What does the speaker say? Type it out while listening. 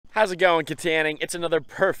How's it going, Kittanning? It's another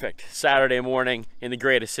perfect Saturday morning in the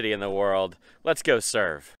greatest city in the world. Let's go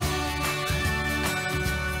serve. All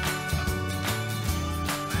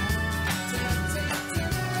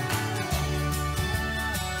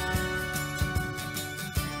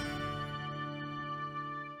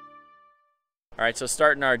right, so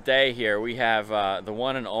starting our day here, we have the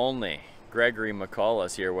one and only Gregory Mckean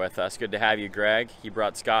is here with us. Good to have you, Greg. He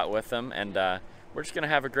brought Scott with him, and we're just gonna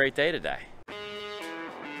have a great day today.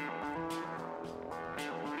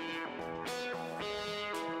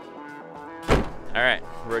 All right,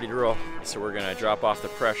 we're ready to roll. So we're gonna drop off the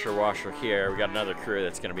pressure washer here. We got another crew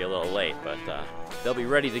that's gonna be a little late, but they'll be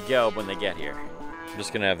ready to go when they get here. I'm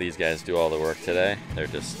just gonna have these guys do all the work today. They're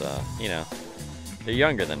just, you know, they're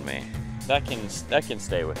younger than me. That can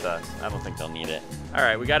stay with us. I don't think they'll need it. All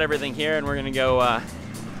right, we got everything here, and we're gonna go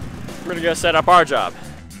set up our job.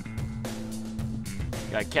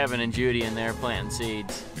 Got Kevin and Judy in there planting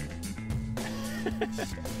seeds.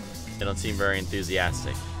 They don't seem very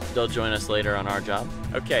enthusiastic. They'll join us later on our job.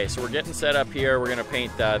 Okay, so we're getting set up here. We're gonna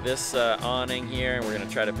paint this awning here, and we're gonna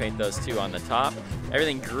try to paint those two on the top.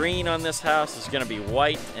 Everything green on this house is gonna be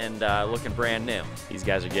white and looking brand new. These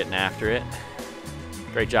guys are getting after it.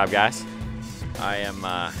 Great job, guys. I'm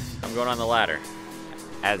going on the ladder,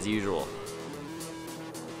 as usual.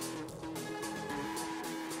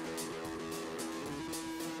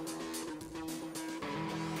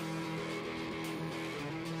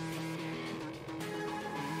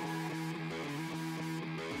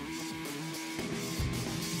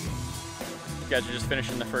 You guys are just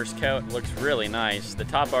finishing the first coat. It looks really nice. The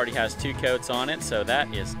top already has 2 coats on it, so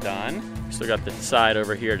that is done. Still got the side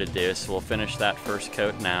over here to do, so we'll finish that first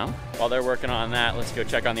coat now. While they're working on that, let's go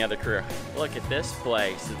check on the other crew. Look at this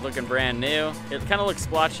place. It's looking brand new. It kind of looks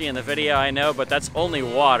splotchy in the video, I know, but that's only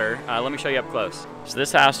water. Let me show you up close. So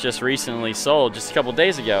this house just recently sold, just a couple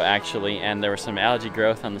days ago actually, and there was some algae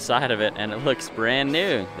growth on the side of it, and it looks brand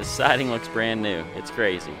new. The siding looks brand new. It's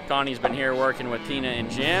crazy. Connie's been here working with Tina and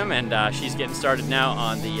Jim, and she's getting started now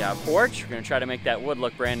on the porch. We're gonna try to make that wood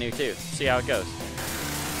look brand new too. See how it goes.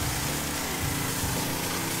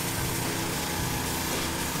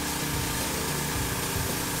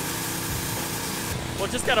 Well,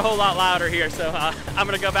 it just got a whole lot louder here, so I'm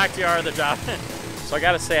gonna go back to our other job. So I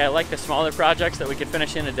gotta say, I like the smaller projects that we can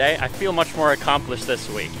finish in a day. I feel much more accomplished this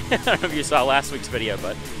week. I don't know if you saw last week's video,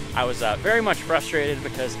 but I was very much frustrated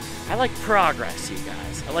because I like progress, you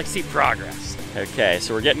guys. I like to see progress. Okay,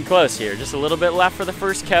 so we're getting close here. Just a little bit left for the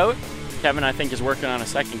first coat. Kevin, I think, is working on a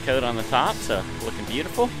second coat on the top, so looking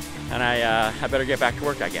beautiful. And I better get back to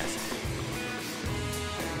work, I guess.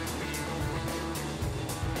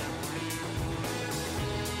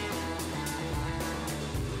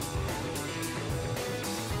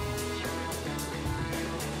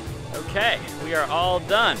 Okay, we are all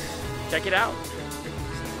done. Check it out.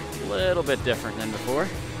 A little bit different than before.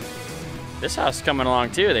 This house is coming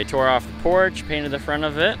along too. They tore off the porch, painted the front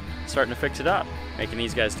of it, starting to fix it up. Making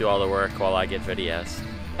these guys do all the work while I get videos.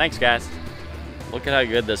 Thanks, guys. Look at how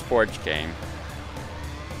good this porch came.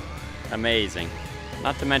 Amazing.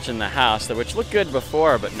 Not to mention the house, which looked good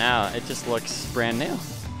before, but now it just looks brand new.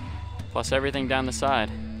 Plus everything down the side.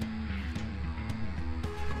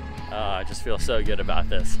 Oh, I just feel so good about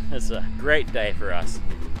this. It's a great day for us.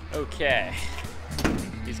 Okay,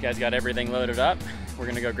 these guys got everything loaded up. We're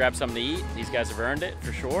gonna go grab something to eat. These guys have earned it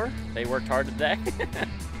for sure. They worked hard today.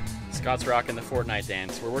 Scott's rocking the Fortnite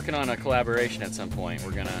dance. We're working on a collaboration at some point.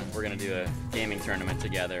 We're gonna do a gaming tournament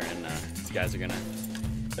together, and these guys are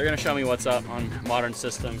gonna show me what's up on modern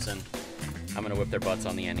systems, and I'm gonna whip their butts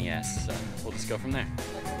on the NES. So we'll just go from there.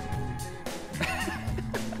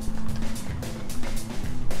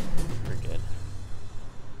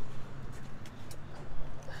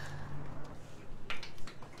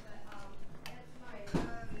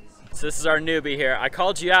 So this is our newbie here. I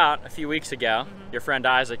called you out a few weeks ago. Your friend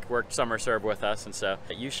Isaac worked summer serve with us, and so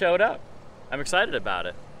you showed up. I'm excited about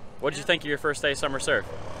it. What did you think of your first day summer serve?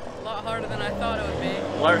 A lot harder than I thought it would be.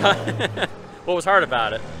 What was hard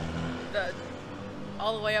about it?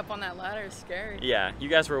 All the way up on that ladder is scary. Yeah, you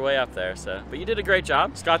guys were way up there, so. But you did a great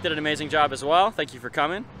job. Scott did an amazing job as well. Thank you for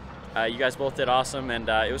coming. You guys both did awesome, and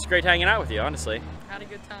it was great hanging out with you, honestly. Had a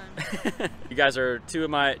good time. You guys are two of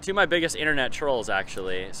my biggest internet trolls,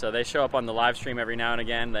 actually. So they show up on the live stream every now and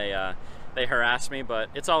again. They harass me, but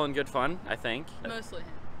it's all in good fun, I think. Mostly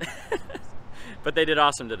him. But they did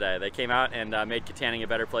awesome today. They came out and made Kittanning a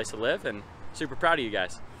better place to live, and super proud of you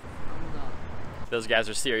guys. Those guys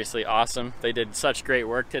are seriously awesome. They did such great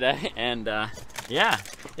work today, and yeah,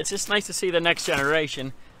 it's just nice to see the next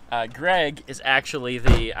generation Greg is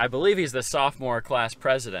actually I believe he's the sophomore class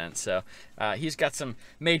president, so he's got some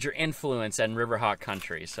major influence in Riverhawk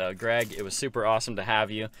country. So Greg, it was super awesome to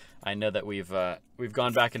have you. I know that we've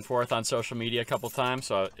gone back and forth on social media a couple times,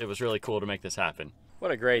 so it was really cool to make this happen. What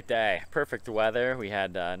a great day. Perfect weather. We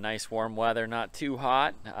had nice warm weather, not too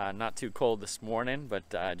hot, not too cold this morning,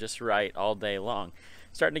 but just right all day long.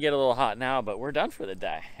 Starting to get a little hot now, but we're done for the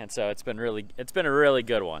day, and so it's been a really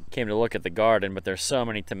good one. Came to look at the garden, but there's so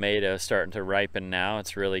many tomatoes starting to ripen now.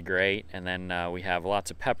 It's really great. And then we have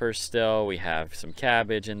lots of peppers still. We have some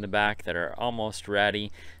cabbage in the back that are almost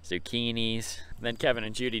ready, zucchinis. And then Kevin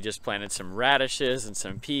and Judy just planted some radishes and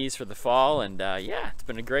some peas for the fall, and yeah, it's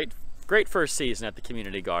been a great first season at the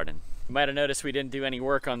community garden. You might have noticed we didn't do any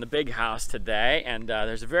work on the big house today, and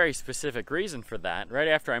there's a very specific reason for that. Right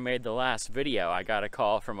after I made the last video, I got a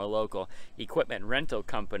call from a local equipment rental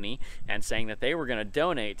company and saying that they were going to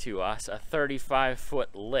donate to us a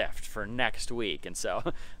 35-foot lift for next week. And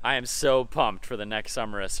so I am so pumped for the next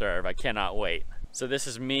Summer of Serve. I cannot wait. So this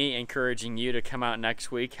is me encouraging you to come out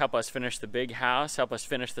next week, help us finish the big house, help us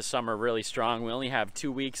finish the summer really strong. We only have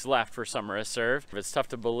 2 weeks left for Summer of Serve. It's tough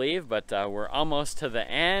to believe, but we're almost to the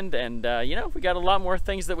end, and you know, we got a lot more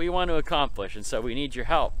things that we want to accomplish, and so we need your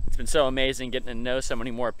help. It's been so amazing getting to know so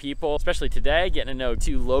many more people, especially today, getting to know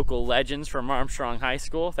 2 local legends from Armstrong High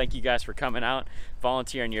School. Thank you guys for coming out,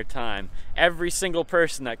 volunteering your time. Every single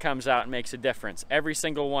person that comes out makes a difference. Every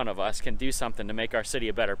single one of us can do something to make our city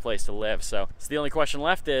a better place to live. So the only question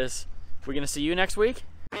left is, we're gonna see you next week?